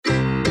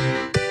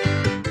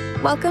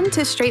Welcome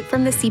to Straight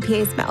from the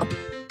CPA's Mouth,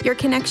 your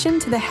connection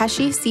to the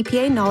Heshie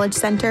CPA Knowledge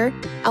Center,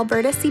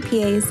 Alberta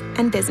CPAs,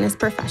 and business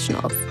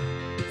professionals.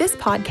 This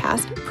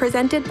podcast,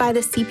 presented by the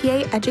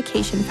CPA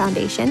Education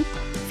Foundation,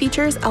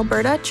 features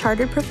Alberta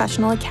Chartered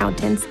Professional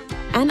Accountants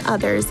and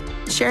others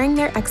sharing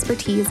their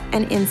expertise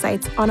and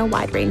insights on a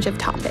wide range of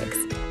topics.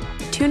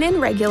 Tune in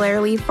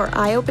regularly for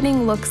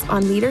eye-opening looks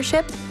on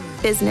leadership,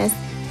 business,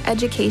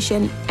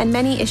 education, and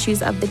many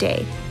issues of the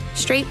day,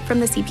 straight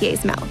from the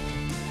CPA's mouth.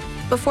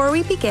 Before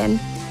we begin,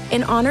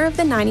 in honor of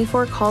the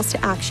 94 calls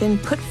to action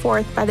put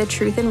forth by the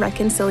Truth and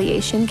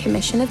Reconciliation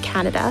Commission of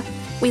Canada,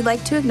 we'd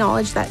like to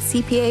acknowledge that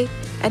CPA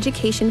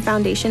Education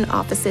Foundation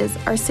offices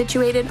are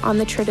situated on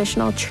the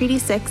traditional Treaty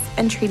 6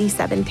 and Treaty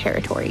 7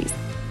 territories.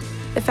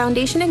 The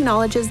Foundation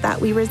acknowledges that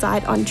we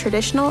reside on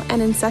traditional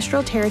and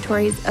ancestral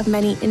territories of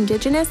many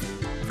Indigenous,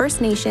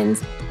 First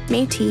Nations,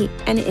 Métis,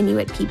 and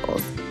Inuit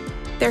peoples.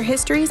 Their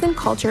histories and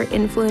culture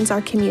influence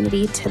our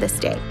community to this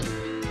day.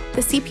 The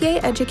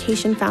CPA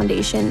Education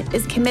Foundation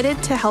is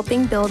committed to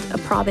helping build a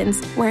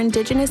province where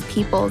Indigenous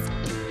peoples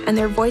and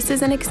their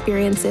voices and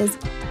experiences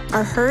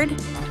are heard,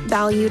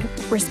 valued,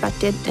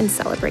 respected, and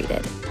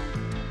celebrated.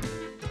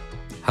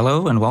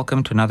 Hello and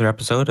welcome to another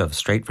episode of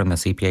Straight from the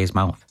CPA's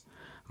Mouth.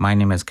 My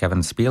name is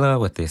Kevin Spila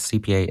with the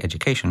CPA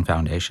Education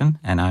Foundation,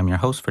 and I'm your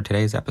host for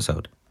today's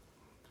episode.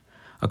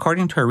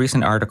 According to a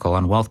recent article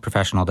on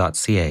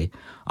wealthprofessional.ca,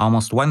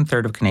 almost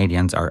one-third of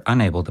Canadians are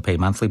unable to pay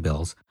monthly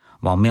bills,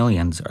 while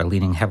millions are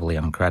leaning heavily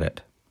on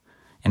credit.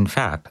 In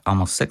fact,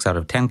 almost 6 out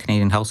of 10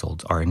 Canadian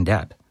households are in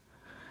debt.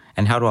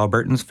 And how do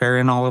Albertans fare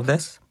in all of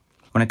this?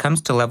 When it comes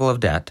to level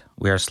of debt,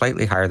 we are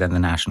slightly higher than the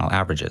national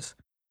averages.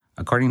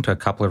 According to a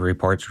couple of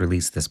reports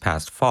released this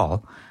past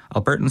fall,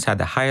 Albertans had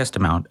the highest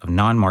amount of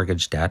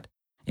non-mortgage debt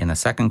in the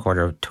second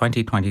quarter of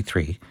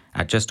 2023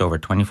 at just over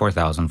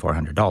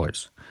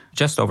 $24,400,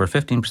 just over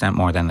 15%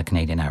 more than the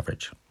Canadian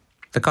average.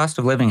 The cost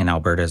of living in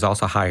Alberta is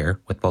also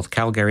higher, with both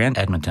Calgary and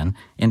Edmonton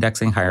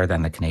indexing higher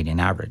than the Canadian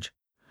average.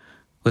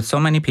 With so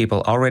many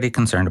people already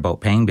concerned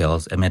about paying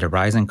bills amid a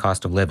rising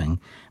cost of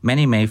living,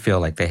 many may feel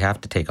like they have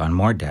to take on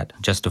more debt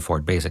just to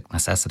afford basic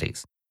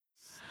necessities.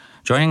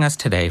 Joining us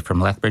today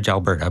from Lethbridge,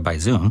 Alberta by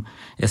Zoom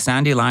is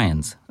Sandy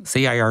Lyons,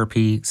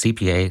 CIRP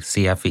CPA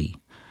CFE.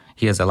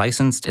 He is a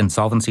licensed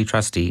insolvency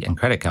trustee and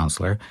credit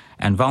counselor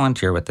and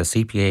volunteer with the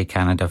CPA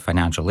Canada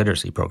Financial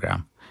Literacy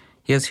Program.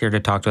 He is here to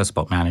talk to us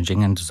about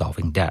managing and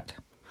dissolving debt.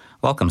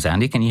 Welcome,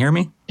 Sandy. Can you hear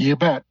me? You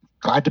bet.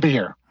 Glad to be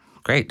here.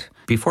 Great.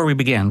 Before we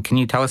begin, can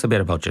you tell us a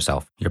bit about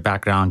yourself, your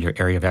background, your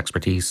area of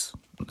expertise?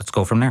 Let's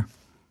go from there.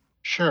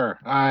 Sure.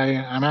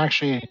 I'm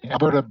actually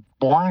Alberta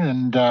born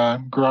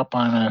and grew up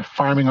on a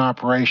farming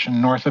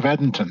operation north of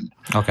Edmonton.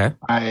 Okay.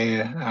 I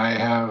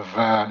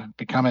have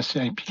became a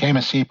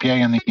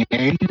CPA in the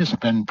 80s.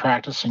 I've been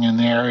practicing in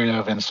the area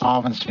of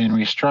insolvency and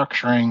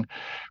restructuring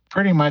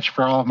pretty much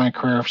for all of my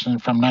career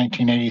from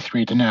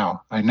 1983 to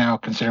now. I now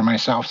consider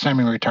myself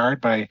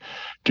semi-retired, but I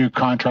do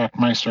contract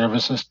my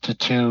services to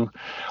 2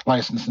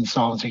 licensed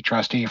insolvency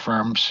trustee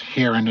firms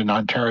here and in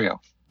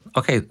Ontario.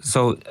 Okay,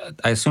 so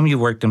I assume you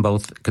worked in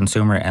both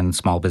consumer and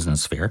small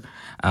business sphere.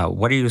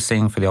 What are you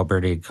seeing for the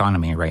Alberta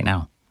economy right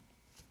now?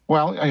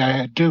 Well,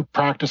 I do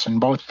practice in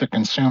both the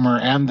consumer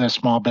and the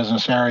small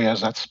business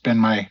areas. That's been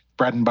my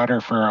bread and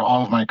butter for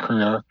all of my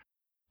career.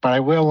 But I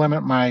will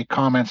limit my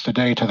comments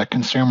today to the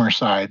consumer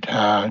side,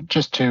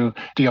 just to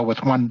deal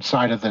with one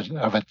side of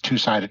a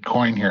two-sided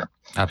coin here.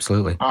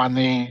 Absolutely. On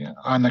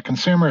the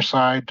consumer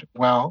side,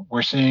 well,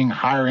 we're seeing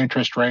higher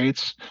interest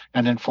rates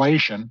and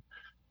inflation,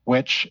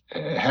 which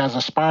has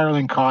a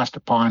spiraling cost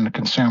upon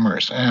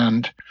consumers.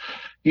 And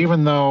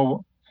even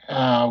though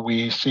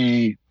we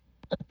see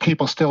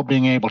people still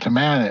being able to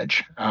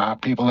manage,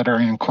 people that are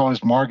in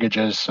closed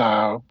mortgages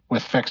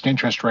with fixed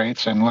interest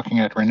rates and looking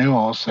at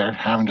renewals, they're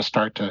having to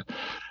start to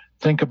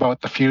think about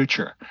the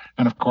future.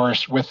 And of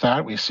course, with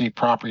that, we see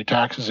property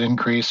taxes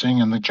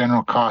increasing and the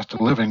general cost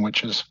of living,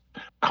 which is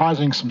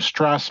causing some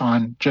stress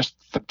on just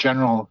the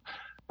general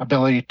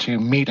ability to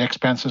meet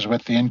expenses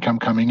with the income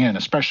coming in,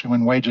 especially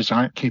when wages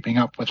aren't keeping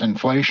up with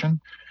inflation.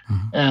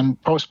 Mm-hmm.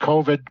 And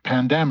post-COVID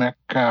pandemic,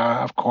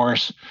 of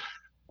course,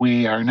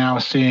 we are now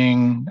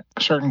seeing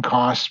certain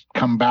costs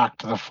come back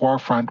to the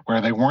forefront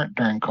where they weren't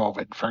during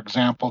COVID. For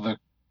example, the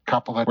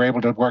couple that were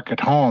able to work at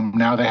home,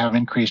 now they have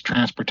increased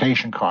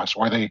transportation costs,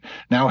 or they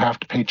now have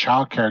to pay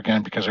childcare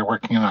again because they're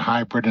working in a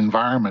hybrid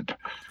environment.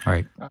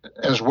 Right.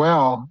 As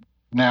well,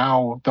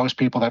 now those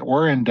people that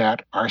were in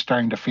debt are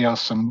starting to feel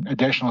some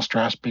additional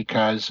stress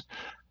because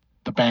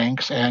the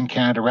banks and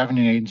Canada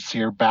Revenue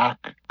Agency are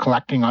back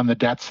collecting on the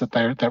debts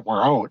that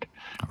were owed,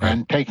 right,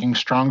 and taking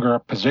stronger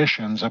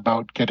positions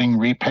about getting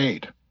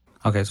repaid.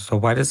 Okay, so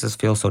why does this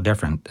feel so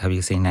different? Have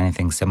you seen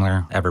anything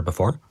similar ever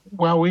before?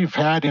 Well, we've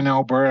had in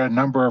Alberta a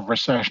number of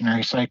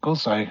recessionary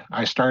cycles.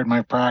 I started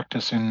my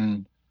practice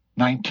in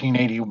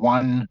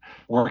 1981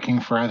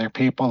 working for other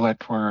people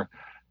that were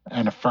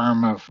in a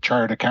firm of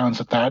chartered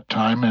accountants at that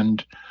time,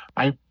 and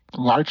I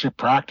largely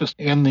practiced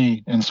in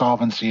the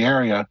insolvency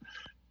area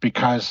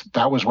because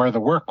that was where the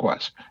work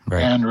was.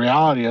 Right. And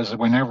reality is that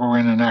whenever we're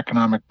in an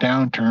economic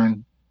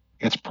downturn,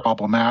 it's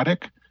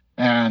problematic,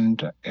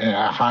 and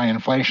a high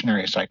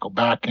inflationary cycle.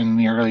 Back in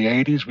the early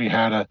 80s, we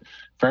had a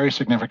very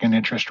significant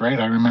interest rate.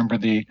 I remember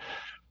the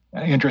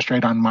interest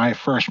rate on my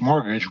first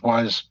mortgage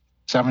was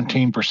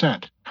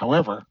 17%.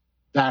 However,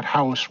 that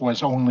house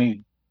was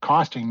only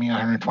costing me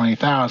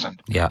 $120,000.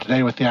 Yeah.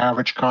 Today, with the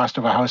average cost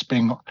of a house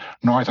being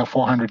north of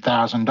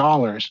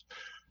 $400,000,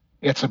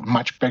 it's a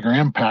much bigger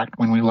impact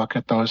when we look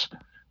at those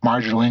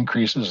marginal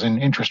increases in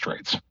interest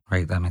rates.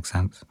 Right, that makes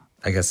sense.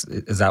 I guess,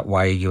 is that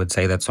why you would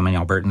say that so many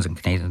Albertans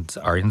and Canadians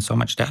are in so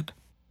much debt?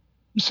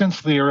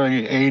 Since the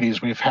early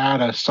 80s, we've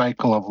had a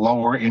cycle of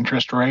lower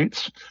interest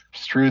rates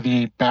through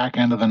the back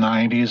end of the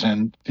 90s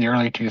and the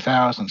early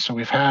 2000s. So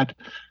we've had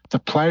the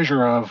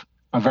pleasure of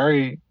a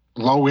very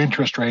low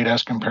interest rate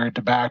as compared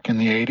to back in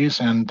the 80s,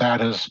 and that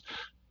has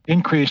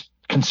increased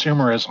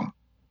consumerism,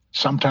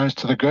 sometimes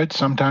to the good,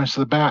 sometimes to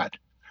the bad.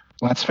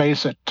 Let's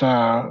face it,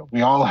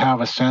 we all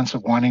have a sense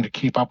of wanting to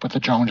keep up with the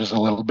Joneses a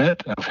little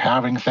bit, of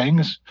having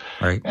things.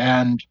 Right.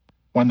 And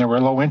when there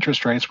were low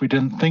interest rates, we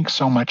didn't think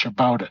so much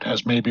about it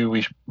as maybe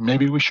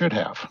we should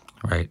have.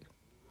 Right.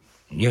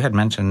 You had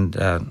mentioned,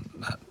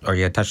 or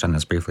you had touched on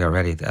this briefly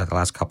already, the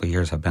last couple of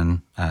years have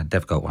been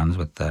difficult ones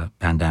with the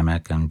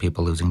pandemic and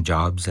people losing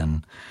jobs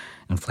and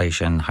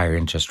inflation, higher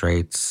interest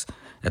rates,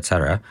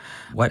 etc.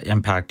 What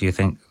impact do you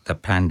think the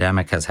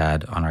pandemic has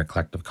had on our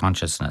collective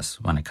consciousness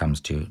when it comes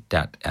to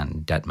debt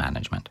and debt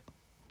management?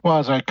 Well,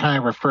 as I kind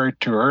of referred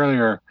to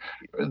earlier,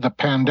 the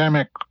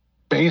pandemic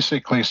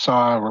basically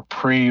saw a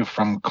reprieve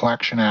from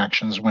collection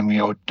actions when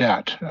we owed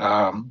debt.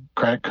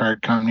 Credit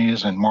card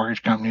companies and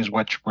mortgage companies,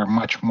 which were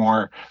much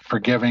more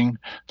forgiving.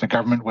 The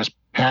government was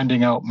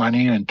handing out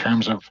money in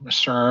terms of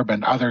CERB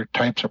and other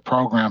types of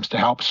programs to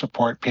help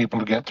support people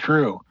to get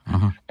through.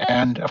 Mm-hmm.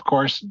 And of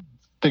course,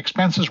 the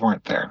expenses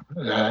weren't there.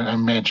 I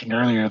mentioned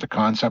earlier the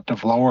concept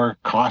of lower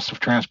costs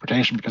of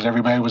transportation because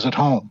everybody was at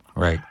home.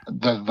 Right.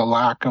 The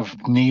lack of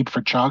need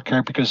for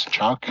childcare because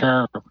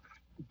childcare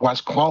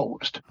was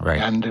closed,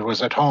 right, and it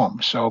was at home.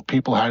 So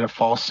people had a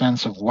false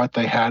sense of what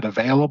they had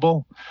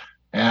available.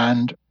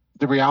 And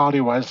the reality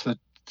was that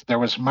there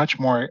was much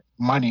more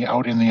money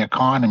out in the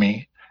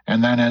economy.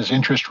 And then as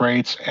interest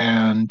rates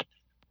and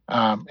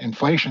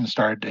inflation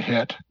started to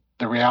hit,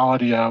 the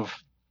reality of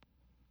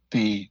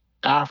the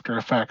after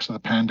effects of the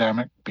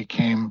pandemic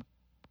became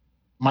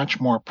much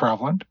more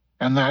prevalent.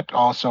 And that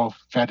also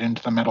fed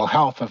into the mental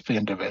health of the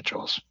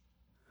individuals.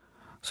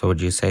 So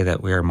would you say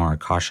that we are more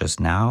cautious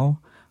now?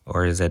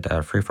 Or is it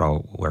a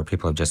free-for-all where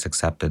people have just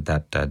accepted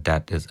that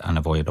debt is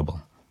unavoidable?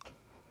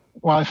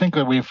 Well, I think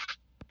that we've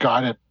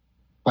got it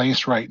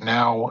placed right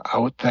now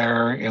out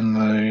there in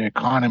the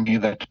economy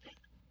that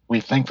we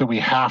think that we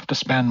have to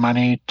spend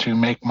money to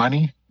make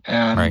money,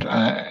 and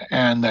right,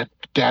 and that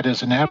debt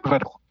is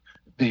inevitable.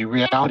 The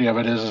reality of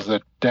it is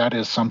that debt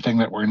is something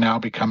that we're now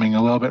becoming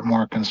a little bit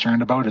more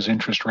concerned about as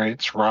interest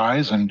rates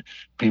rise and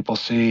people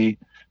see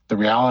the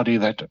reality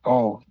that,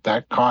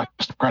 that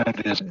cost of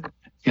credit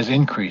is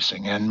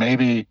increasing, and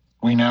maybe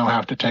we now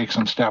have to take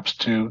some steps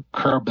to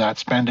curb that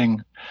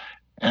spending,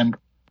 and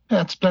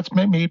that's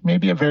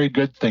maybe a very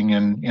good thing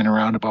in a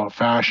roundabout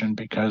fashion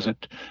because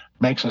it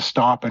makes us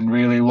stop and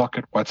really look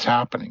at what's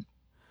happening.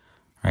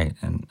 Right,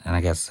 and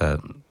I guess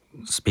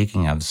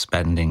speaking of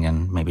spending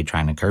and maybe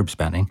trying to curb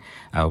spending,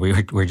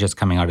 we're just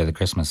coming out of the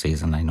Christmas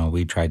season. I know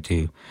we tried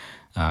to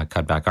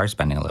cut back our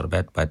spending a little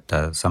bit, but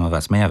some of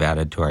us may have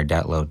added to our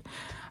debt load.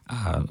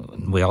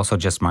 We also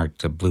just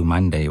marked Blue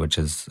Monday, which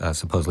is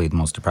supposedly the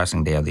most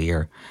depressing day of the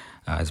year,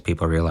 as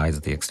people realize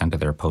the extent of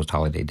their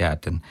post-holiday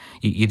debt. And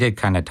you did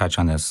kind of touch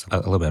on this a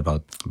little bit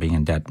about being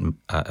in debt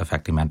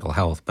affecting mental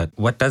health, but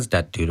what does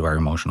debt do to our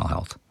emotional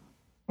health?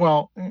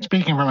 Well,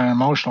 speaking from an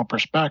emotional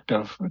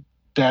perspective,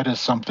 debt is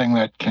something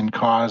that can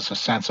cause a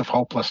sense of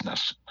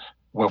hopelessness.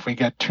 Well, if we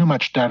get too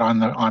much debt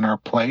on our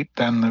plate,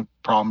 then the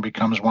problem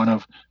becomes one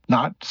of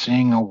not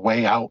seeing a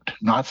way out,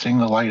 not seeing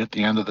the light at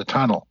the end of the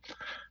tunnel.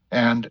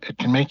 And it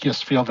can make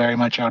us feel very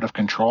much out of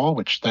control,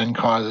 which then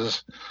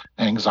causes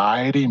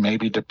anxiety,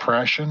 maybe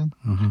depression.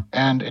 Mm-hmm.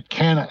 And it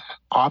can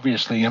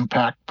obviously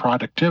impact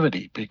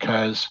productivity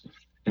because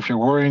if you're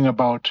worrying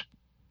about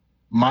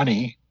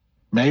money,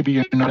 maybe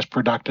you're not as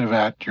productive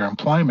at your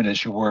employment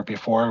as you were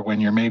before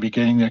when you're maybe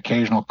getting the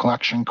occasional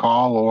collection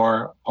call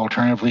or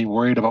alternatively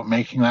worried about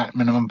making that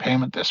minimum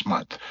payment this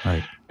month.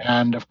 Right.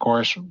 And of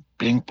course,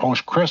 being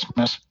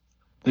post-Christmas,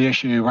 the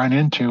issue you run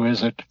into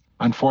is that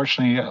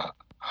unfortunately,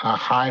 a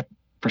high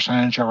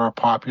percentage of our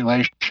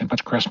population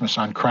puts Christmas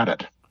on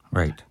credit.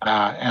 Right.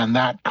 And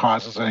that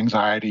causes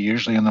anxiety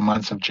usually in the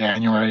months of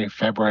January,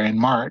 February, and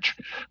March,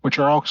 which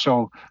are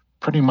also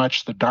pretty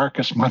much the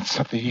darkest months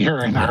of the year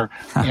in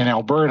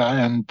Alberta.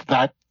 And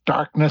that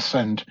darkness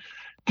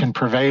can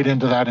pervade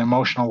into that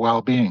emotional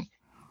well-being.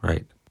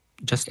 Right.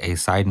 Just a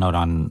side note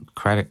on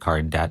credit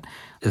card debt.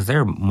 Is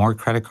there more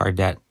credit card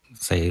debt,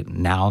 say,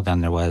 now than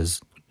there was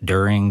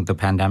during the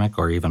pandemic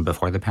or even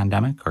before the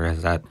pandemic? Or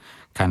has that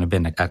kind of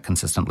been at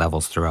consistent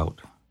levels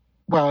throughout?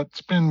 Well,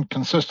 it's been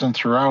consistent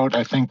throughout.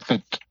 I think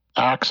that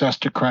access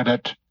to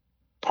credit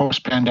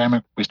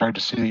post-pandemic, we started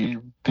to see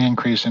the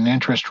increase in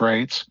interest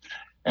rates.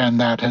 and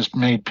that has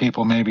made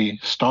people maybe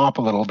stop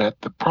a little bit.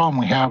 The problem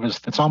we have is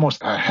it's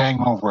almost a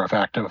hangover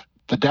effect of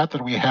the debt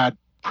that we had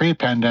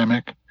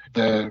pre-pandemic.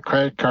 The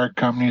credit card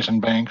companies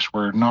and banks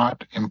were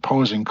not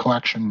imposing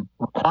collection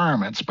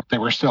requirements, but they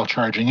were still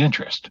charging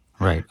interest.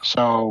 Right.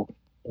 So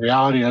the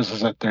reality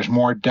is that there's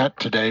more debt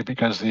today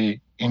because the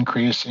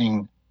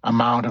increasing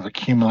amount of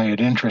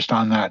accumulated interest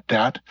on that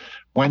debt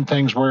when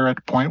things were at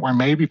a point where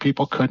maybe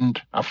people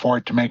couldn't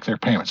afford to make their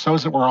payments.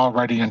 Those that were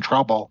already in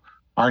trouble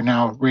are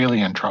now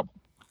really in trouble.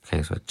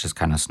 Okay, so it just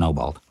kind of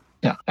snowballed.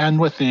 Yeah, and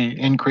with the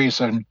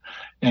increase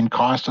in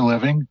cost of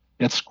living,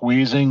 it's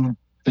squeezing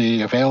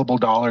the available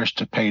dollars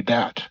to pay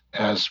debt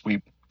as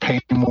we pay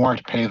more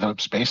to pay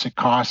those basic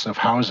costs of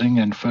housing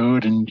and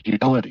food and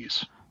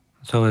utilities.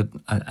 So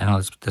I know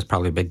this is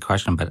probably a big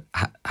question, but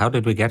how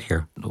did we get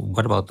here?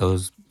 What about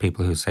those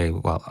people who say,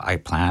 well, I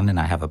plan and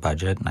I have a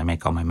budget and I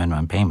make all my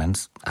minimum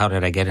payments? How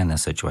did I get in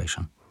this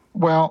situation?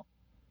 Well,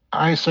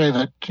 I say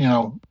that,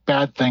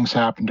 bad things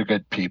happen to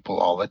good people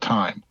all the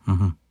time.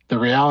 Mm-hmm. The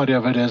reality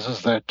of it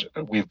is that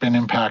we've been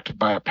impacted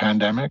by a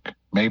pandemic.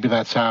 Maybe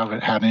that's how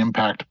it had an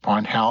impact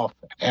upon health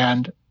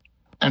and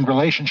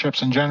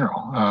relationships in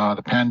general.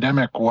 The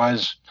pandemic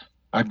was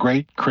a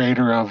great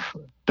creator of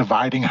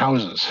dividing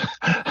houses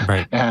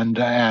right.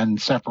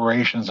 and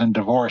separations and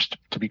divorce,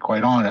 to be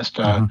quite honest,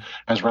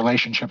 as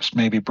relationships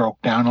maybe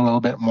broke down a little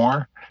bit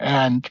more.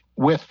 And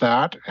with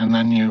that, and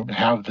then you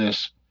have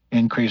this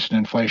increase in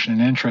inflation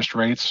and interest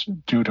rates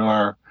due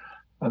to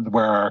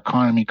where our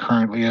economy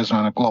currently is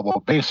on a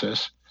global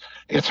basis,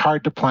 it's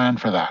hard to plan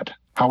for that.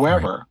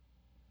 However,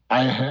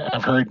 I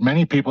have heard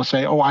many people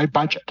say, I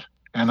budget.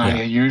 And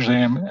I usually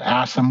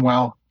ask them,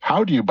 well,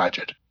 how do you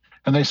budget?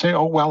 And they say,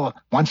 well,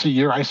 once a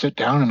year I sit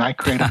down and I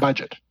create a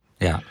budget.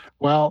 Yeah.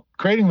 Well,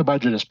 creating the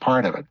budget is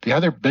part of it. The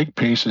other big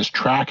piece is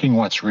tracking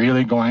what's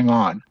really going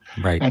on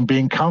and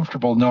being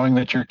comfortable knowing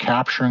that you're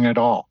capturing it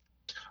all.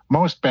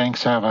 Most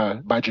banks have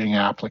a budgeting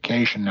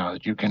application now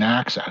that you can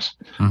access,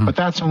 but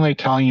that's only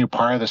telling you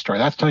part of the story.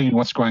 That's telling you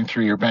what's going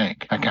through your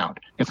bank account.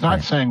 It's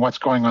not saying what's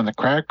going on the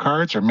credit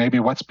cards or maybe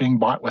what's being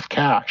bought with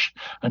cash.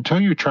 Until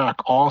you track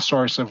all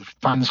sorts of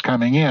funds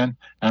coming in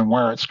and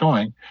where it's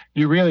going,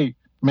 you really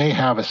may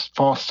have a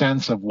false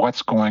sense of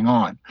what's going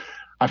on.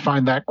 I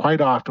find that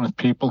quite often with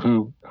people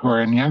who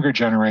are in younger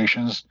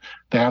generations.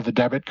 They have the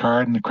debit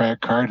card and the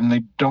credit card, and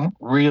they don't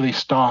really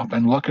stop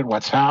and look at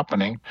what's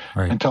happening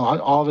until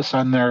all of a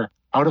sudden they're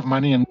out of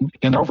money and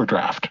in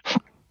overdraft.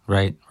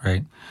 Right.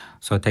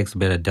 So it takes a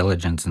bit of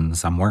diligence and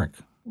some work.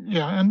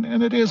 Yeah,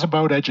 and it is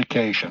about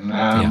education.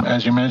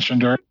 As you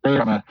mentioned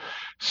earlier, I'm a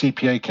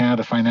CPA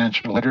Canada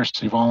Financial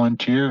Literacy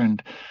volunteer,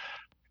 and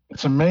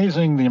it's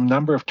amazing the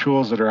number of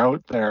tools that are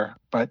out there,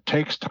 but it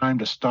takes time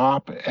to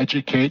stop,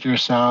 educate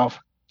yourself,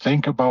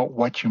 think about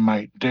what you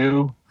might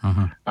do.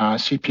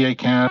 CPA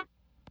Canada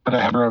have a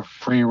number of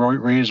free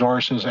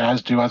resources,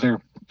 as do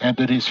other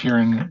entities here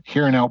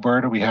in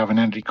Alberta. We have an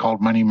entity called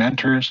Money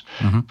Mentors,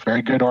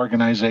 very good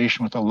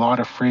organization with a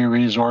lot of free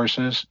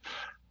resources.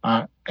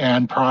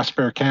 And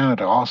Prosper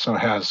Canada also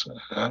has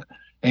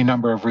a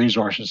number of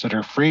resources that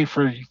are free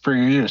for your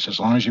use, as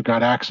long as you've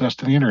got access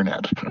to the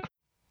internet.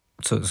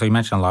 So you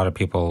mentioned a lot of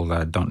people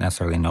don't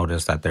necessarily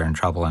notice that they're in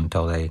trouble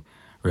until they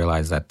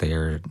realize that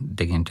they're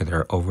digging into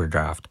their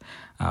overdraft.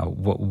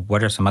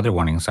 What are some other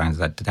warning signs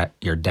that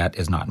your debt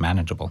is not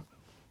manageable?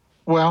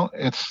 Well,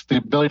 it's the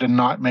ability to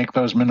not make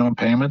those minimum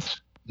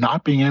payments,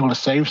 not being able to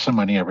save some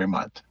money every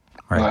month.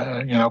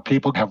 Right.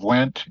 People have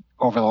went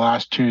over the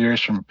last 2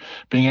 years from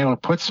being able to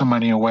put some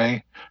money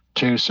away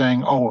to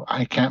saying,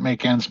 I can't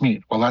make ends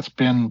meet. Well, that's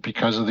been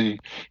because of the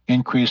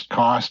increased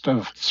cost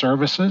of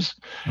services.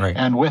 Right.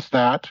 And with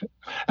that,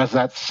 as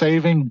that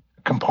saving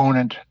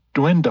component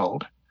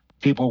dwindled,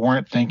 people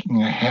weren't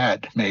thinking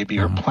ahead maybe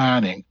or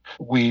planning.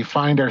 We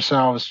find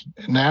ourselves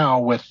now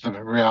with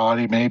the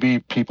reality, maybe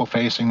people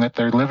facing that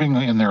they're living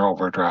in their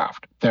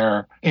overdraft.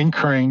 They're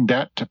incurring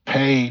debt to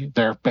pay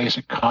their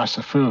basic costs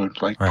of food,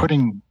 like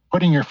putting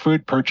your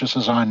food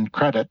purchases on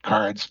credit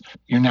cards,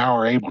 you now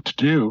are able to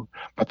do.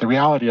 But the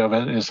reality of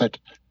it is that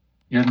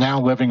you're now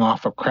living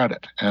off of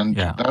credit. And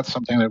that's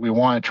something that we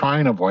want to try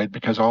and avoid,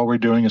 because all we're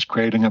doing is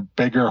creating a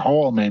bigger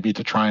hole maybe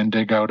to try and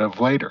dig out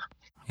of later.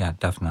 Yeah,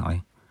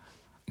 definitely.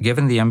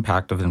 Given the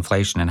impact of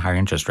inflation and higher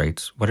interest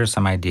rates, what are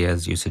some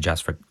ideas you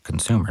suggest for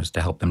consumers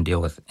to help them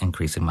deal with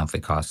increasing monthly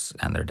costs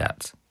and their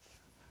debts?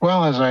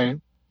 Well, as I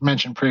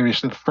mentioned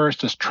previously, the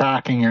first is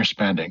tracking your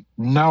spending.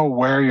 Know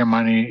where your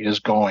money is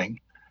going,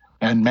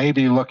 and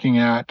maybe looking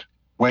at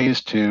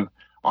ways to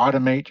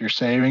automate your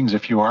savings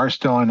if you are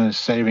still in a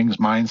savings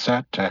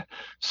mindset, to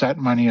set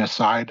money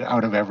aside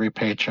out of every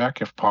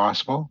paycheck if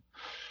possible.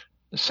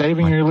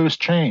 Saving your loose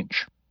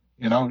change.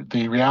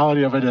 The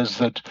reality of it is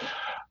that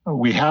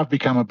we have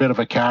become a bit of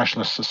a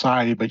cashless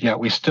society, but yet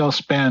we still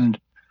spend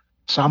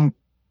some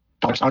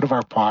dollars out of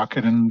our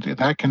pocket, and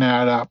that can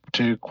add up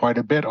to quite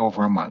a bit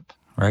over a month.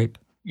 Right.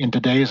 In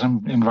today's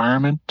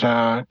environment,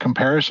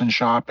 comparison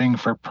shopping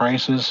for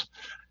prices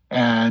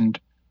and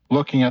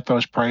looking at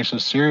those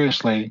prices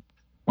seriously,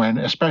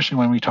 especially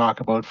when we talk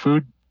about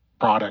food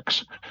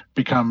products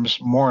becomes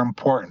more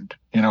important.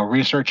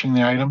 Researching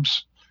the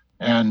items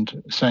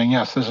and saying,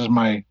 yes, this is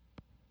my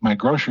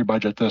grocery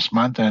budget this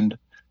month, and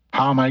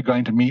how am I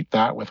going to meet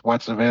that with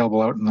what's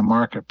available out in the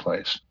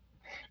marketplace?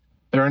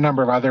 There are a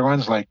number of other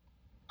ones, like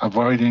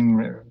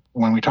avoiding,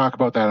 when we talk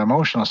about that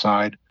emotional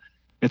side,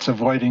 it's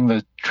avoiding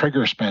the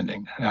trigger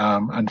spending.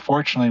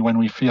 Unfortunately, when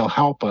we feel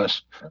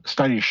helpless,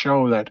 studies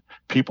show that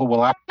people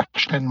will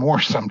actually spend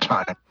more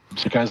sometimes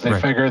because they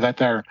figure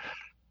that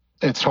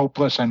it's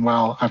hopeless and,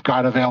 well, I've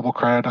got available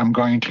credit, I'm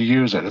going to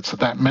use it. It's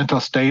that mental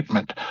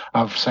statement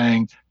of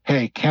saying,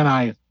 hey, can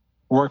I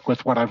work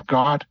with what I've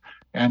got?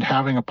 And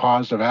having a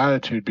positive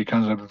attitude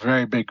becomes a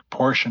very big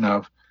portion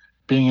of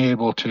being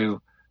able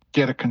to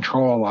get a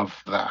control of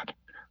that.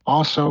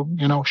 Also,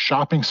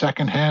 shopping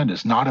secondhand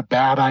is not a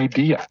bad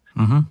idea.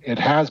 Mm-hmm. It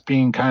has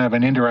been kind of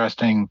an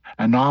interesting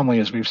anomaly,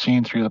 as we've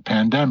seen through the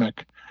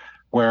pandemic,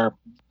 where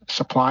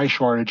supply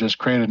shortages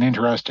create an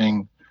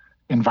interesting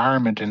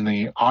environment in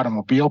the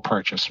automobile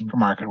purchase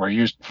market, where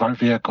used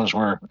vehicles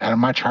were at a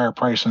much higher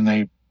price than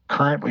they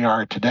currently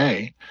are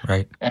today.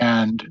 Right.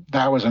 And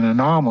that was an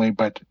anomaly,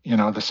 but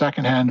the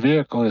secondhand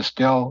vehicle is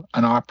still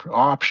an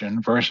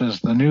option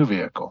versus the new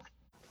vehicle.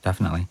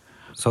 Definitely.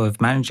 So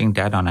if managing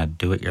debt on a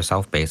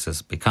do-it-yourself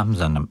basis becomes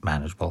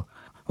unmanageable,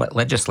 what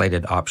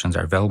legislated options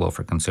are available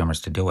for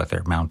consumers to deal with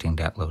their mounting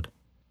debt load?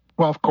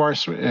 Well, of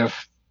course,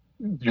 if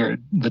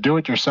the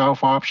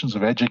do-it-yourself options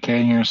of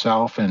educating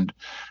yourself and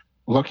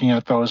looking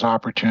at those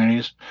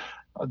opportunities,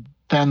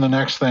 then the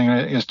next thing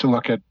is to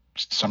look at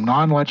some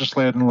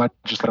non-legislated and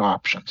legislative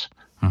options.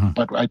 Mm-hmm.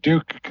 But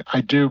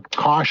I do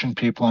caution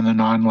people on the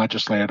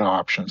non-legislated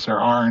options. There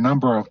are a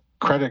number of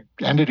credit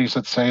entities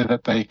that say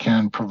that they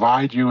can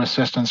provide you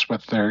assistance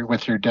with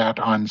your debt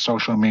on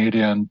social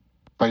media and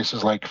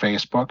places like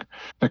Facebook.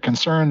 The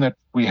concern that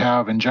we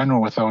have in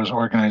general with those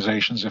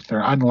organizations, if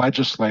they're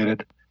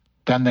unlegislated,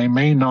 then they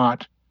may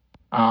not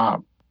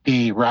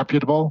be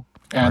reputable,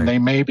 and they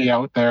may be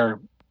out there,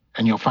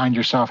 and you'll find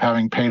yourself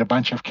having paid a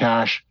bunch of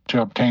cash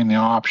to obtain the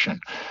option.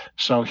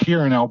 So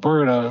here in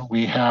Alberta,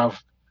 we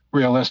have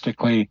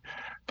realistically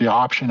the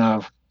option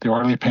of the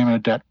early payment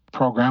of debt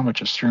program,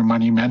 which is through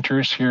Money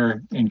Mentors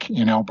here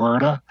in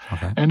Alberta.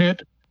 Okay. And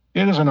it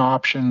is an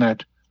option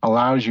that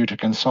allows you to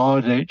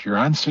consolidate your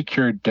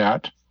unsecured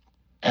debt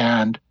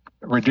and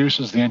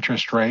reduces the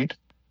interest rate,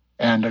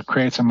 and it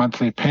creates a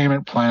monthly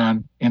payment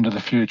plan into the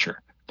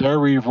future. Their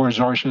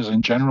resources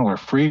in general are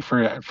free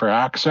for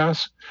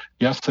access.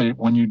 Yes,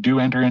 when you do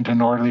enter into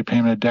an orderly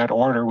payment of debt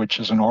order, which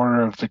is an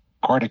order of the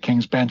Court of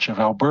King's Bench of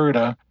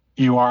Alberta,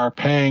 you are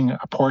paying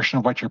a portion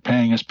of what you're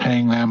paying is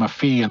paying them a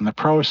fee in the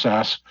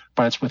process,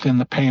 but it's within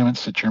the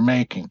payments that you're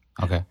making.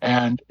 Okay.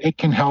 And it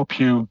can help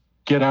you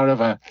get out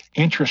of an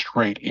interest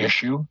rate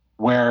issue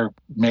where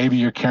maybe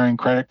you're carrying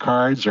credit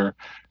cards or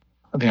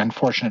the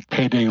unfortunate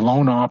payday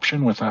loan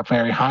option with a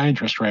very high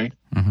interest rate,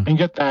 mm-hmm. and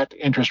get that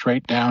interest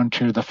rate down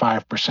to the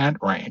 5%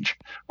 range,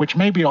 which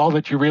may be all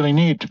that you really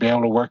need to be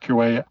able to work your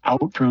way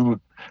out through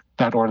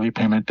that orderly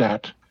payment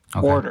debt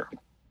order.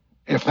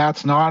 If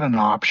that's not an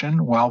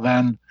option, well,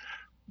 then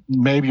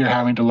maybe you're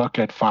having to look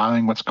at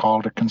filing what's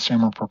called a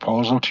consumer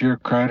proposal to your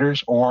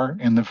creditors, or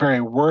in the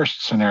very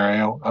worst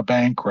scenario, a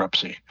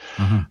bankruptcy.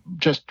 Mm-hmm.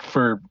 Just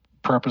for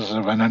purposes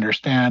of an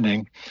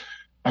understanding,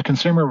 a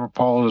consumer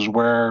proposal is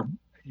where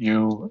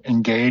you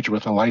engage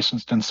with a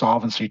licensed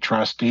insolvency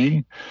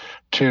trustee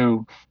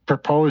to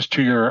propose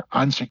to your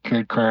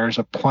unsecured creditors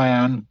a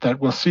plan that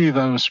will see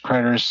those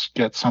creditors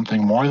get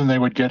something more than they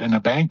would get in a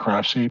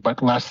bankruptcy,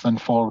 but less than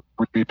full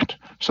repayment.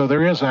 So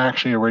there is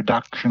actually a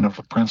reduction of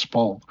the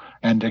principal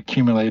and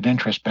accumulated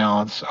interest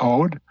balance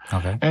owed.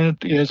 Okay. And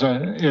it is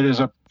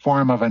a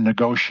form of a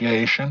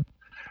negotiation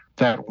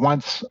that,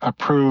 once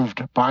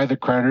approved by the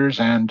creditors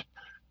and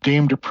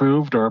deemed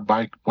approved or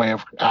by way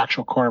of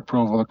actual court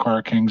approval of the Court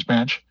of King's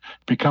Bench,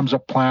 becomes a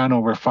plan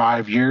over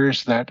 5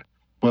 years that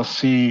will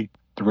see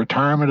the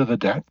retirement of the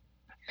debt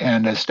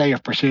and a stay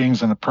of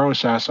proceedings in the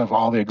process of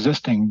all the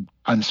existing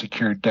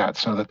unsecured debt,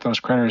 so that those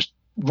creditors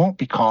won't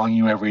be calling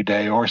you every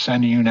day or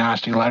sending you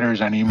nasty letters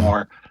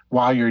anymore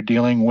while you're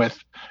dealing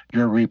with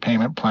your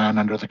repayment plan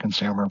under the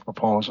consumer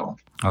proposal.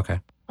 Okay.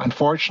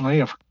 Unfortunately,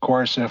 of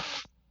course,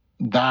 if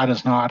that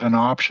is not an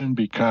option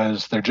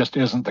because there just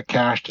isn't the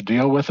cash to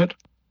deal with it,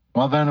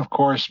 well, then, of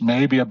course,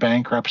 maybe a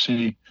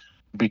bankruptcy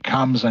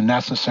becomes a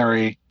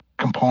necessary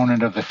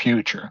component of the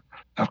future.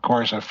 Of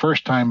course, a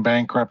first-time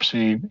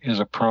bankruptcy is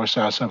a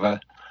process of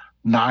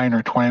 9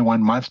 or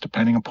 21 months,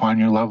 depending upon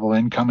your level of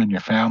income and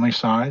your family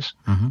size.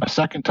 Mm-hmm. A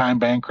second-time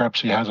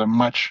bankruptcy has a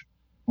much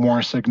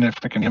more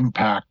significant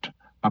impact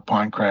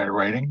upon credit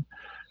rating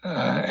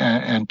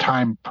and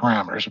time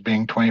parameters of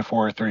being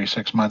 24 or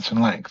 36 months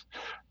in length.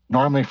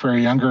 Normally, for a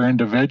younger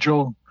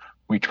individual,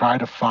 we try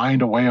to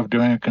find a way of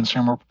doing a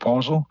consumer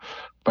proposal,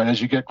 but as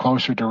you get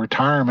closer to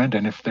retirement,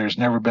 and if there's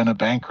never been a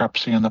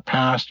bankruptcy in the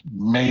past,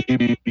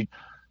 maybe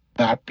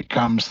that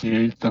becomes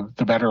the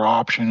better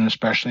option,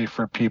 especially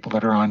for people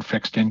that are on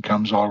fixed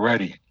incomes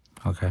already.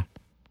 Okay.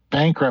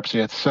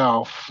 Bankruptcy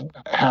itself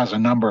has a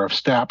number of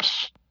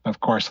steps of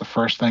course, the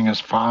first thing is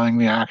filing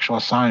the actual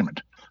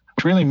assignment,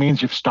 which really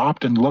means you've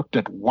stopped and looked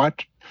at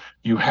what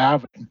you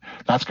have.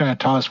 That's going to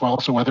tell us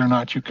also whether or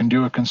not you can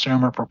do a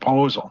consumer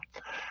proposal.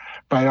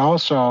 But it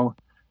also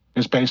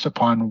is based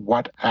upon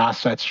what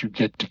assets you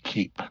get to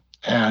keep.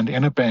 And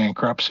in a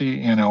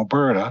bankruptcy in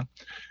Alberta,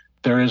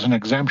 there is an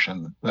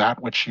exemption,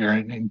 that which you're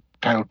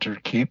entitled to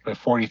keep,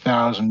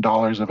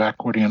 $40,000 of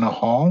equity in a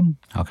home.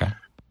 Okay.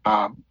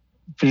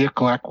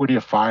 Vehicle equity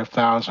of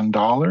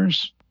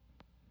 $5,000.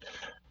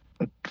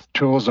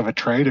 Tools of a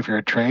trade, if you're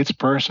a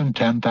tradesperson,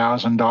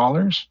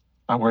 $10,000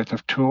 worth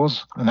of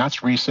tools, and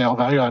that's resale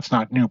value. That's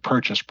not new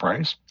purchase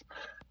price.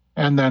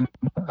 And then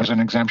there's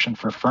an exemption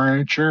for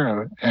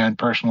furniture and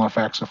personal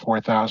effects of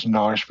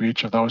 $4,000 for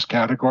each of those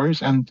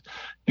categories. And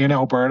in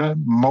Alberta,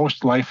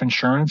 most life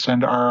insurance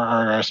and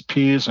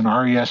RRSPs and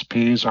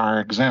RESPs are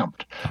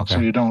exempt, so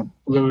you don't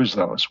lose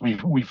those.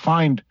 We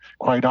find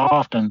quite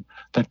often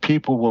that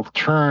people will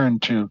turn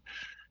to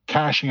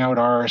cashing out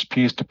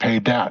RRSPs to pay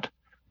debt.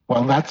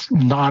 Well, that's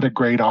not a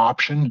great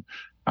option,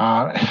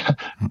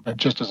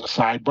 just as a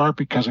sidebar,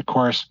 because, of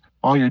course,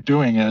 all you're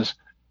doing is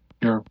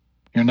you're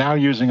now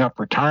using up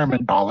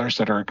retirement dollars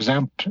that are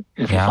exempt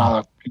if you file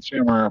a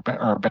consumer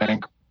or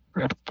bank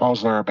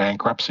proposal or a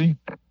bankruptcy.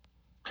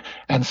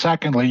 And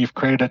secondly, you've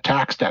created a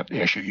tax debt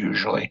issue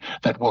usually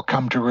that will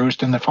come to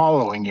roost in the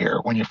following year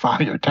when you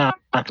file your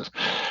taxes.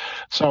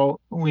 So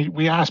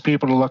we ask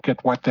people to look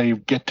at what they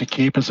get to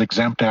keep as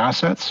exempt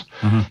assets.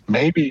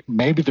 Mm-hmm.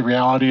 Maybe the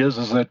reality is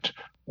that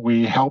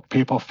we help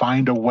people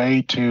find a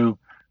way to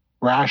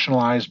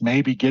rationalize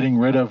maybe getting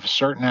rid of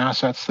certain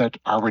assets that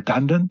are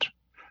redundant,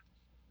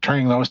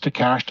 turning those to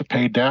cash to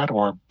pay debt,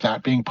 or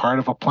that being part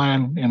of a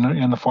plan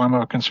in the form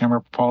of a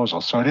consumer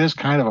proposal. So it is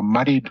kind of a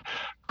muddied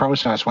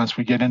process once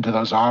we get into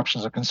those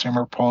options of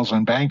consumer proposal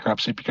and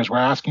bankruptcy, because we're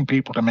asking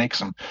people to make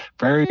some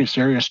very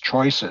serious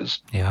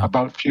choices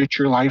about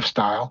future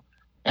lifestyle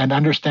and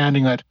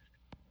understanding that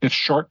it's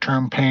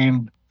short-term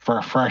pain for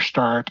a fresh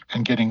start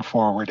and getting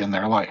forward in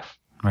their life.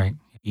 Right.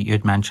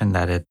 You'd mentioned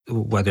that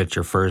whether it's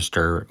your first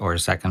or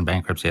second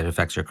bankruptcy, it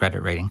affects your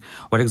credit rating.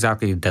 What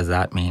exactly does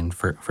that mean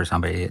for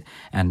somebody?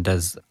 And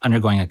does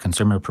undergoing a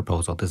consumer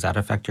proposal, does that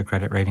affect your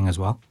credit rating as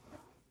well?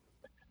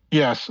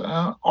 Yes.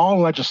 All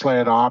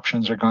legislated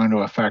options are going to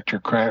affect your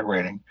credit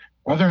rating.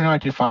 Whether or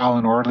not you file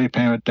an orderly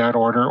payment debt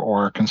order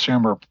or a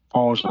consumer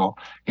proposal,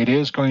 it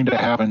is going to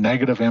have a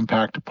negative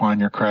impact upon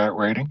your credit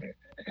rating.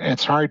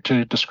 It's hard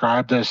to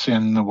describe this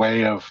in the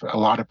way of a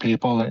lot of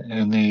people.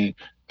 In the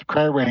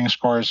credit rating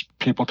scores,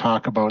 people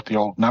talk about the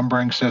old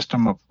numbering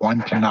system of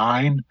 1 to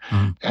 9,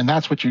 and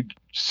that's what you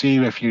see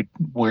if you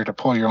were to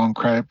pull your own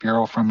credit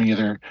bureau from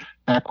either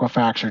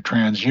Equifax or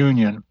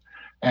TransUnion,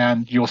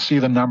 and you'll see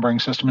the numbering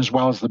system as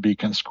well as the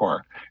Beacon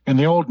score. In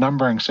the old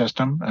numbering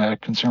system, a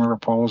consumer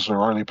proposal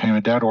or early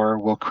payment debt order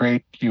will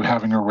create you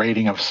having a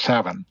rating of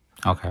 7.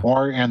 Okay.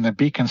 Or in the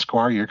Beacon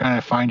score, you're going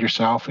to find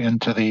yourself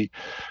into the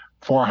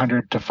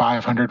 400 to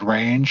 500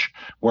 range,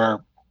 where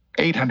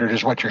 800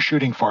 is what you're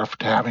shooting for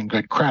to having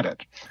good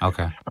credit.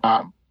 Okay.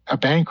 A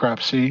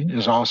bankruptcy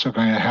is also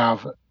going to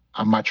have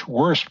a much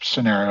worse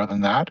scenario than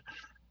that,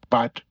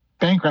 but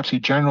bankruptcy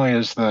generally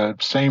is the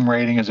same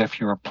rating as if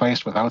you were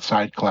placed with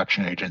outside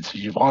collection agency.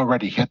 You've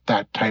already hit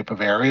that type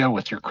of area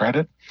with your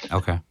credit.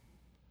 Okay.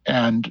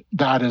 And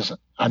that is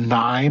a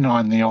 9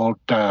 on the old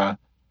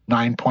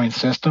 9-point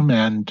system,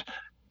 and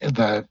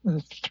the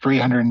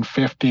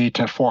 350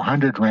 to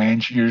 400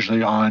 range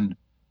usually on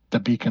the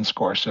Beacon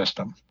score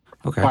system.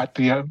 Okay. But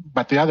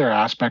the other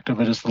aspect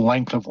of it is the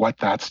length of what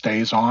that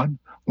stays on.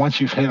 Once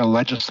you've hit a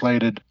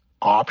legislated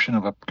option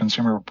of a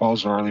consumer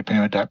proposal or early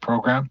payment debt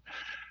program,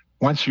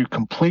 once you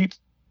complete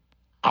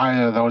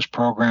either of those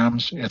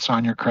programs, it's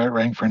on your credit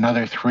rating for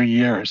another 3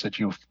 years that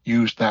you've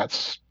used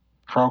that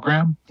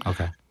program.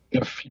 Okay.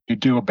 If you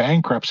do a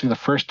bankruptcy, the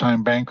first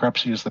time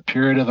bankruptcy is the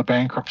period of the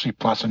bankruptcy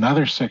plus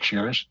another 6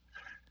 years.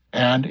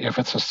 And if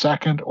it's a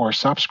second or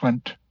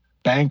subsequent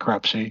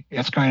bankruptcy,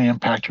 it's going to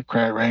impact your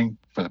credit rating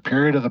for the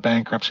period of the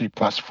bankruptcy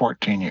plus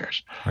 14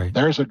 years. Right.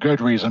 There's a good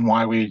reason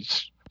why we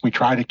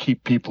try to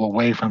keep people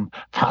away from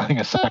filing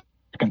a second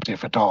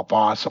if at all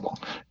possible,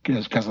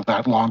 because of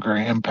that longer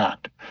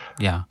impact.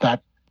 Yeah.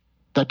 That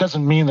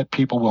doesn't mean that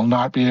people will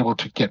not be able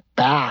to get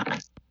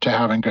back to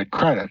having good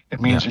credit. It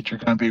means that you're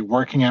going to be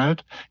working at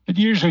it. It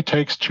usually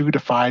takes 2 to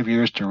 5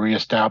 years to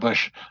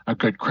reestablish a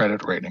good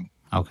credit rating.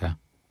 Okay.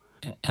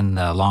 In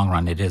the long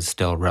run, it is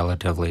still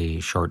relatively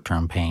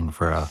short-term pain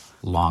for a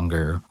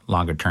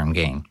longer-term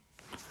gain.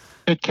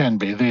 It can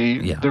be.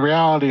 The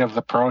reality of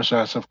the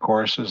process, of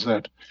course, is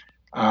that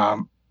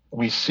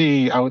we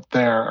see out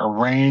there a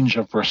range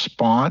of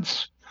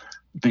response.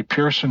 The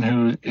person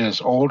who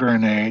is older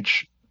in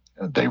age,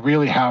 they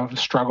really have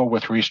struggled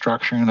with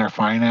restructuring their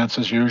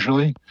finances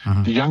usually.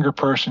 Mm-hmm. The younger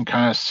person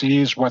kind of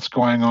sees what's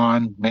going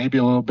on, maybe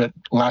a little bit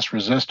less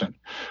resistant.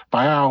 But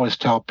I always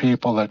tell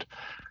people that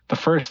the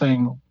first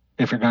thing,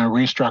 if you're going to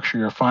restructure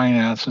your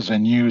finances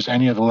and use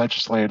any of the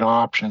legislated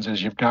options,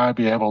 is you've got to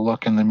be able to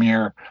look in the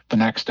mirror the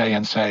next day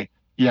and say,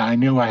 yeah, I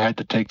knew I had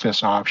to take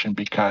this option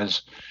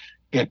because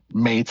it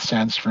made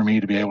sense for me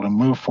to be able to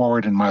move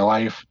forward in my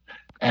life,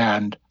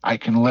 and I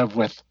can live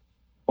with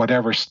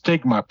whatever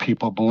stigma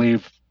people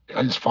believe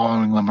is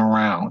following them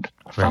around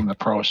from the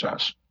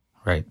process.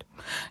 Right.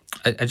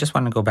 I just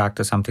want to go back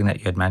to something that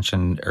you had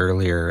mentioned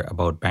earlier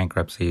about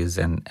bankruptcies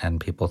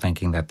and people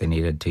thinking that they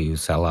needed to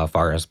sell off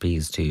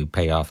RSPs to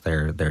pay off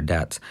their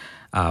debts.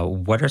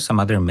 What are some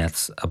other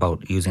myths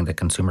about using the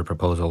consumer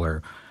proposal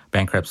or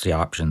bankruptcy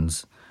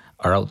options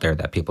are out there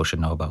that people should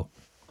know about?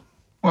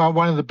 Well,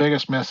 one of the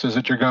biggest myths is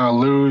that you're going to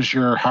lose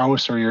your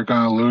house or you're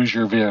going to lose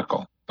your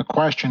vehicle. The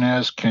question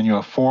is, can you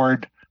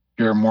afford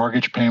your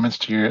mortgage payments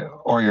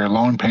or your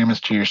loan payments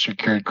to your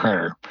secured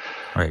creditor?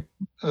 Right.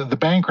 The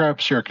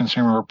bankruptcy or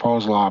consumer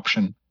proposal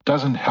option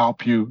doesn't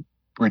help you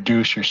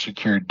reduce your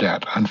secured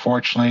debt.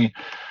 Unfortunately,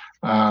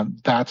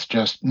 that's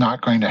just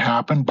not going to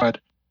happen. But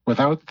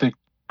without the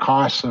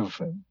costs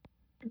of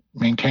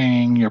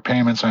maintaining your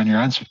payments on your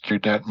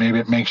unsecured debt, maybe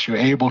it makes you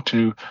able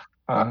to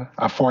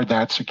afford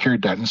that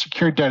secured debt. And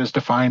secured debt is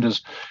defined as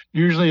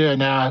usually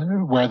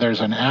where there's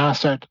an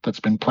asset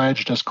that's been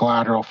pledged as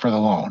collateral for the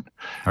loan.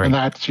 Right. And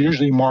that's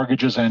usually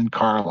mortgages and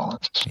car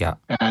loans. Yeah.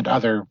 And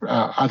other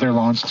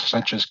loans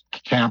such as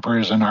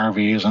campers and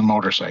RVs and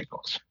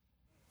motorcycles.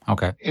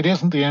 Okay. It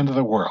isn't the end of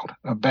the world.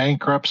 A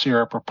bankruptcy or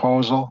a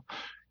proposal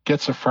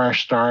gets a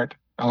fresh start,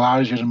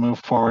 allows you to move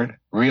forward,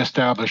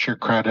 reestablish your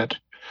credit,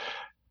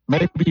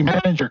 maybe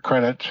manage your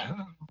credit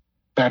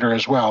better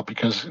as well,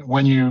 because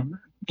when you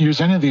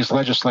use any of these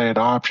legislated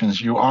options,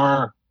 you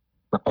are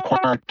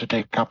required to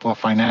take a couple of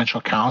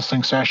financial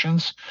counseling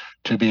sessions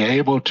to be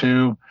able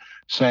to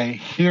say,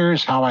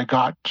 here's how I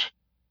got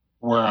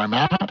where I'm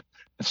at.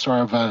 It's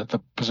sort of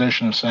the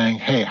position of saying,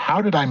 hey, how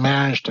did I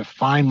manage to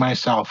find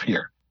myself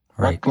here?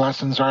 Right. What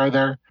lessons are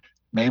there?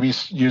 Maybe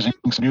using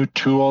some new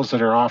tools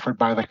that are offered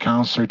by the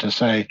counselor to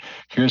say,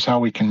 here's how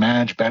we can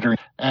manage better.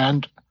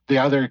 And the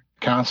other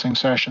counseling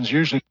sessions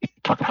usually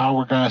talk how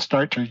we're going to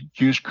start to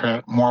use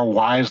credit more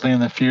wisely in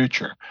the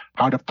future,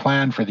 how to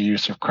plan for the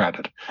use of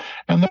credit.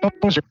 And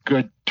those are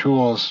good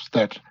tools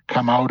that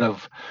come out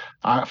of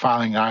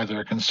filing either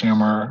a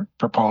consumer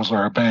proposal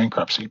or a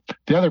bankruptcy.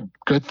 The other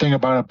good thing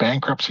about a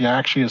bankruptcy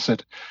actually is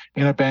that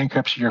in a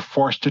bankruptcy, you're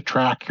forced to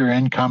track your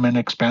income and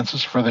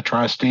expenses for the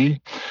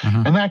trustee.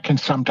 Mm-hmm. And that can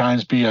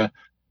sometimes be a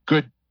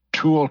good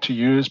tool to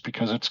use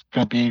because it's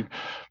going to be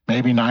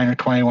maybe 9 or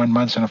 21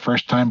 months in a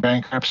first-time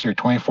bankruptcy or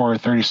 24 or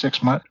 36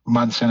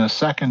 months in a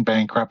second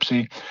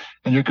bankruptcy,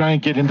 and you're going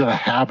to get into the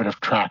habit of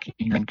tracking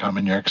your income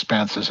and your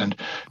expenses and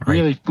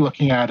really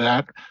looking at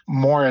that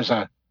more as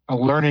a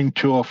learning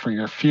tool for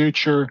your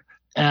future,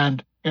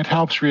 and it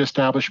helps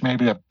reestablish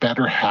maybe a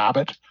better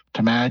habit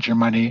to manage your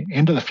money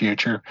into the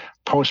future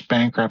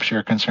post-bankruptcy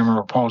or consumer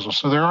proposal.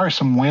 So there are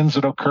some wins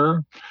that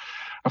occur.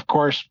 Of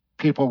course,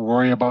 people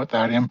worry about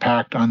that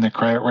impact on the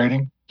credit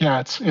rating. Yeah,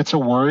 it's a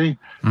worry,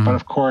 mm-hmm. But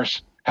of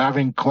course,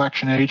 having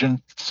collection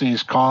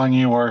agencies calling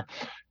you or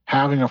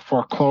having a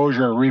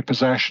foreclosure or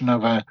repossession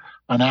of an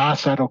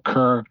asset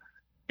occur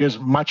is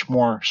much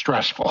more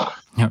stressful.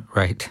 Yeah,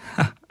 right.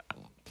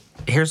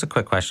 Here's a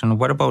quick question.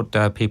 What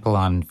about people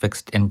on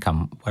fixed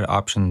income? What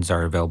options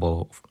are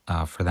available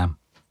for them?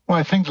 Well,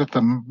 I think that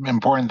the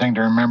important thing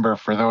to remember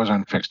for those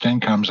on fixed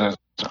incomes is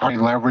are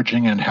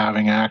leveraging and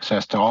having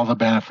access to all the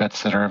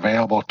benefits that are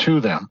available to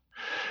them.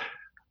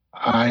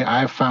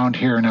 I've found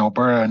here in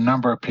Alberta a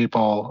number of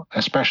people,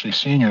 especially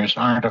seniors,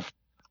 aren't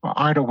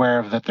aware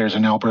of that there's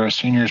an Alberta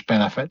Seniors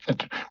benefit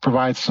that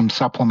provides some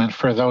supplement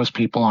for those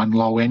people on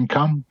low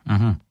income.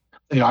 Mm-hmm.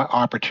 The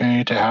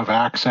opportunity to have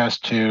access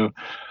to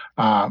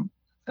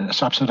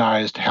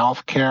subsidized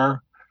health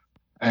care,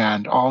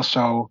 and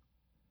also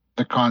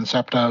the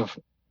concept of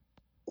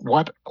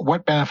what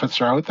benefits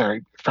are out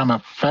there from a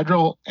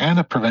federal and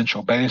a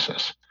provincial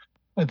basis.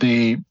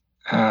 The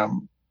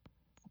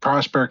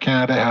Prosper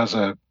Canada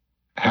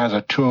has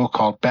a tool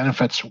called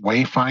Benefits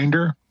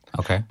Wayfinder,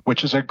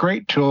 which is a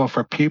great tool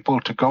for people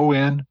to go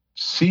in,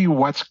 see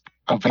what's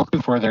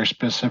available for their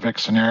specific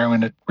scenario,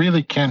 and it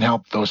really can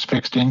help those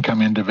fixed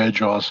income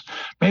individuals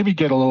maybe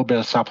get a little bit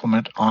of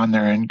supplement on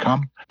their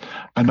income.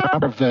 A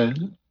number of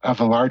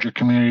the larger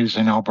communities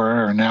in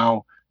Alberta are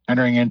now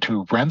entering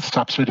into rent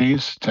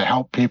subsidies to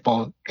help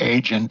people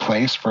age in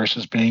place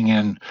versus being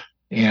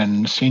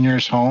in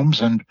seniors'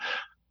 homes, and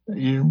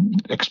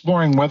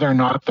exploring whether or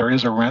not there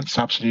is a rent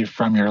subsidy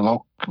from your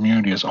local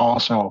community is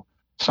also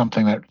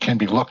something that can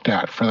be looked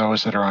at for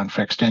those that are on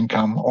fixed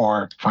income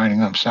or finding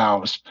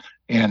themselves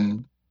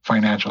in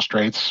financial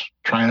straits,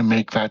 trying to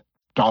make that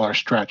dollar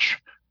stretch,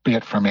 be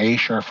it from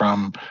AISH or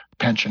from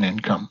pension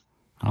income.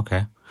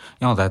 Okay.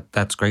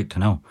 That's great to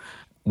know.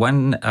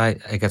 One, I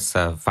guess,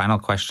 final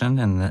question,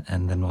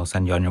 and then we'll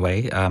send you on your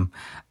way.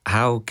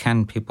 How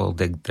can people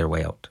dig their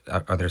way out?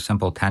 Are there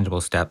simple,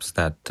 tangible steps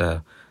that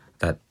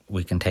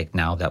we can take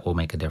now that will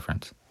make a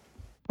difference?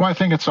 Well, I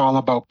think it's all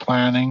about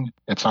planning.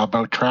 It's all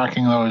about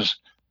tracking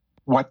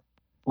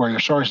where your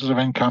sources of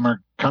income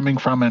are coming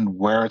from and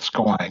where it's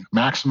going.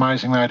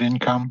 Maximizing that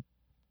income,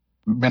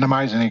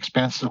 minimizing the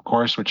expenses, of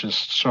course, which is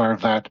sort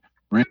of that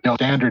real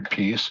standard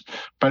piece,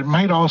 but it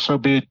might also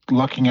be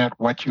looking at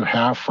what you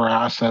have for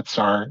assets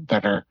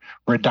that are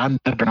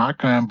redundant or not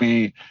going to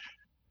be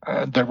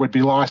that would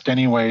be lost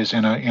anyways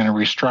in a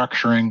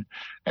restructuring,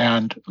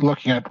 and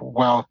looking at,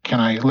 well, can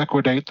I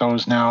liquidate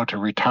those now to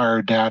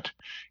retire debt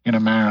in a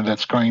manner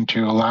that's going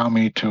to allow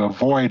me to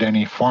avoid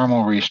any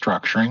formal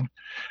restructuring,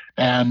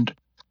 and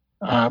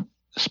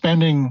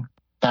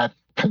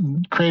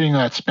creating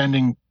that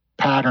spending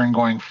pattern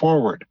going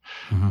forward.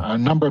 Mm-hmm. A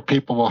number of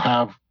people will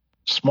have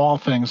small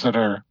things that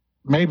are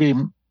maybe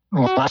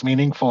less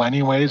meaningful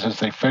anyways as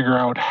they figure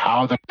out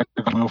how they're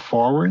going to move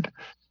forward.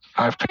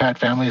 I've had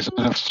families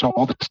that have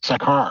sold a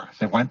car.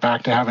 They went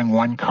back to having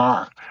one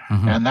car.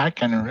 Mm-hmm. And that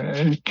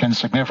can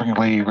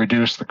significantly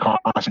reduce the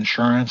cost of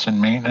insurance and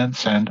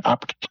maintenance and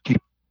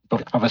upkeep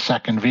of a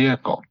second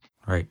vehicle.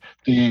 Right.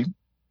 The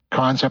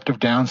concept of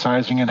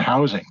downsizing in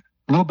housing,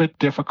 a little bit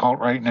difficult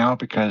right now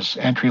because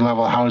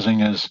entry-level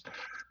housing is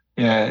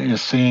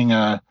seeing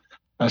a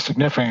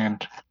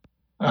significant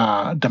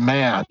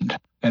demand,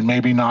 and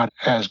maybe not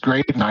as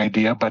great an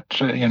idea, but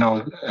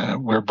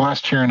we're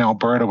blessed here in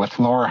Alberta with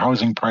lower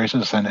housing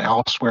prices than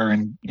elsewhere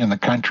in the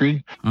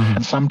country. Mm-hmm.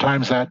 And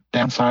sometimes that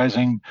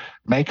downsizing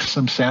makes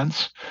some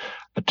sense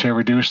to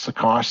reduce the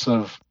costs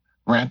of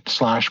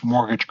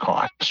rent/mortgage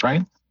costs,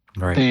 right?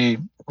 Right. The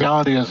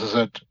reality is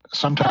that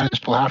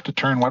sometimes we'll have to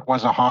turn what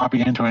was a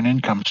hobby into an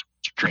income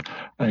stream.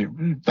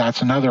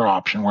 That's another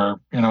option where,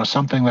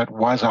 something that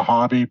was a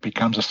hobby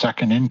becomes a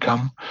second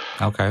income.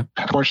 Okay.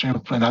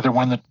 Unfortunately, another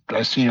one that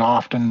I see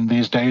often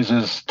these days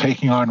is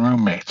taking on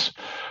roommates.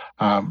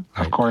 Right.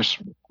 Of course,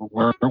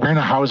 we're in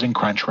a housing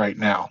crunch right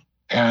now,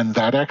 and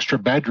that extra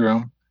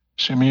bedroom,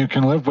 assuming you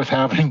can live with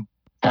having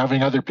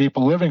other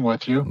people living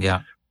with you,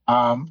 Yeah.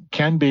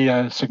 Can be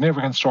a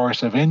significant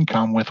source of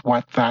income with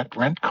what that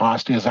rent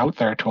cost is out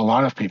there to a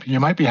lot of people. You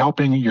might be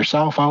helping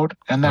yourself out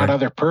and that Right.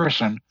 other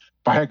person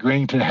by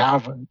agreeing to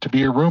be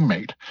your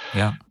roommate.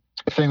 Yeah.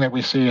 The thing that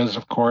we see is,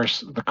 of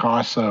course, the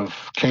costs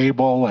of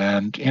cable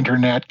and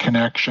internet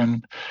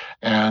connection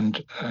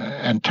and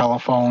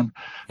telephone.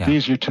 Yeah.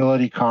 These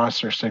utility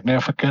costs are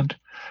significant.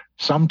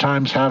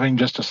 Sometimes having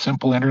just a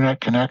simple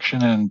internet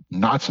connection and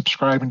not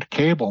subscribing to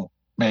cable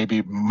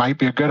might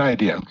be a good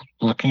idea.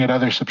 Looking at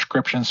other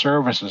subscription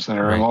services that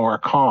are Right. lower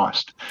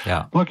cost.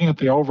 Yeah. Looking at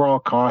the overall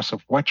cost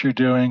of what you're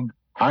doing,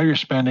 how you're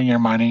spending your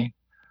money,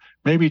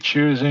 maybe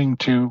choosing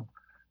to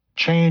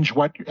change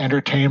what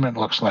entertainment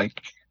looks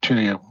like to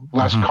you.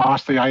 Less Mhm.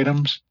 costly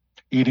items,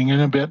 eating in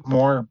a bit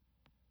more,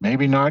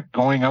 maybe not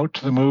going out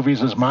to the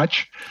movies as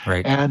much,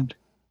 Right. and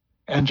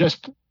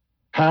just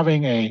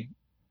having a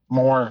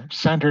more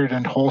centered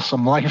and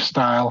wholesome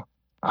lifestyle,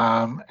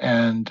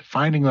 and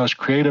finding those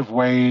creative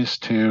ways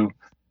to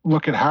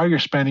look at how you're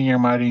spending your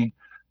money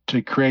to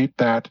create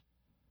that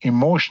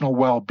emotional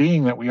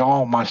well-being that we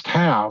all must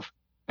have,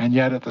 and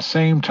yet at the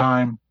same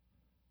time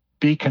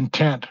be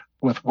content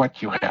with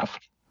what you have.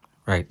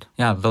 Right.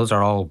 Yeah, those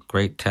are all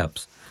great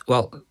tips.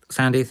 Well,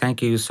 Sandy,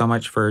 thank you so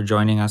much for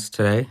joining us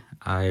today.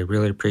 I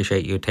really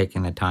appreciate you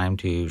taking the time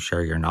to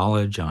share your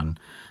knowledge on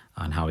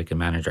how we can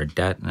manage our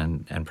debt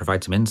and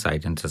provide some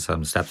insight into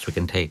some steps we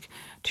can take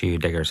to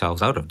dig ourselves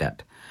out of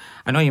debt.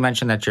 I know you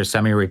mentioned that you're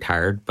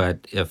semi-retired,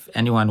 but if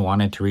anyone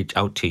wanted to reach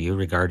out to you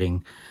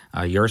regarding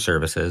your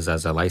services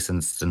as a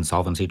licensed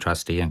insolvency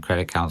trustee and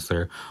credit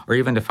counselor, or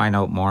even to find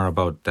out more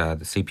about the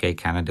CPA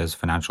Canada's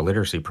financial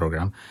literacy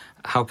program,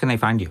 how can they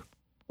find you?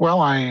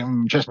 Well,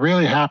 I'm just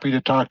really happy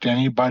to talk to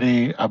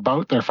anybody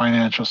about their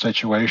financial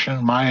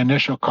situation. My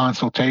initial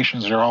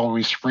consultations are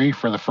always free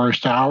for the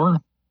first hour.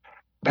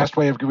 Best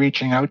way of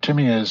reaching out to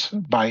me is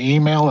by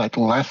email at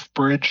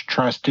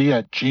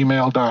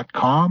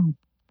lethbridgetrustee@gmail.com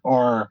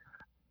or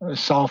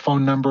cell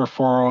phone number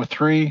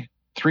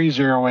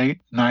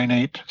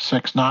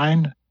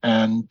 403-308-9869.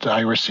 And I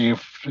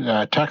receive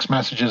text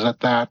messages at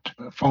that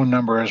phone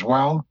number as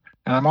well.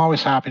 And I'm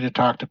always happy to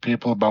talk to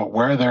people about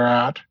where they're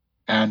at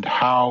and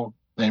how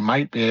they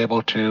might be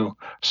able to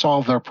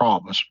solve their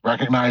problems,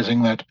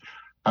 recognizing that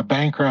a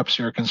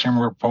bankruptcy or a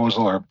consumer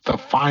proposal are the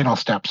final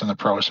steps in the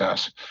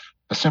process.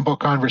 A simple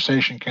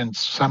conversation can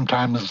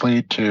sometimes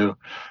lead to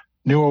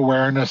new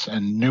awareness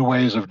and new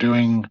ways of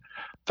doing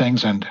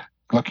things and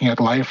looking at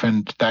life,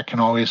 and that can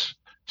always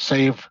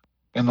save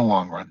in the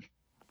long run.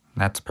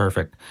 That's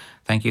perfect.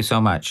 Thank you so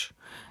much.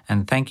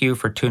 And thank you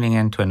for tuning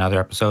in to another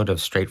episode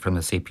of Straight from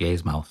the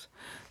CPA's Mouth.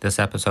 This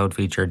episode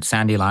featured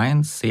Sandy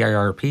Lyons,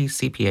 CIRP,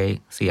 CPA,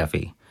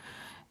 CFE.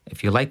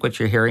 If you like what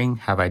you're hearing,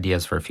 have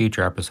ideas for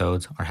future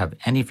episodes, or have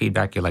any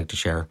feedback you'd like to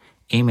share,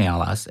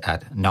 email us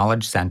at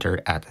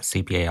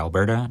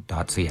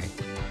knowledgecenter@cpaalberta.ca.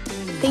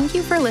 Thank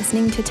you for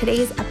listening to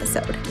today's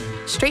episode.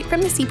 Straight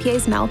from the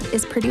CPA's Mouth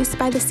is produced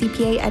by the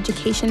CPA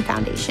Education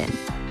Foundation,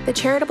 the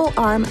charitable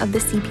arm of the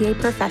CPA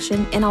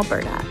profession in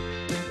Alberta.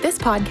 This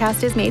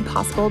podcast is made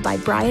possible by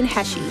Brian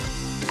Heshey,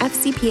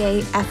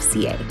 FCPA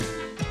FCA.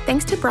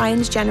 Thanks to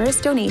Brian's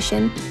generous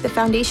donation, the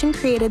Foundation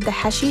created the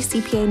Heshey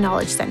CPA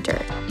Knowledge Center,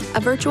 a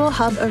virtual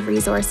hub of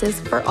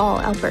resources for all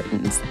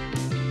Albertans.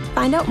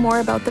 Find out more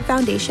about the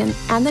Foundation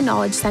and the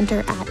Knowledge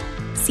Center at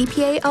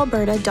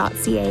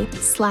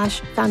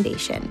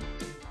cpaalberta.ca/foundation.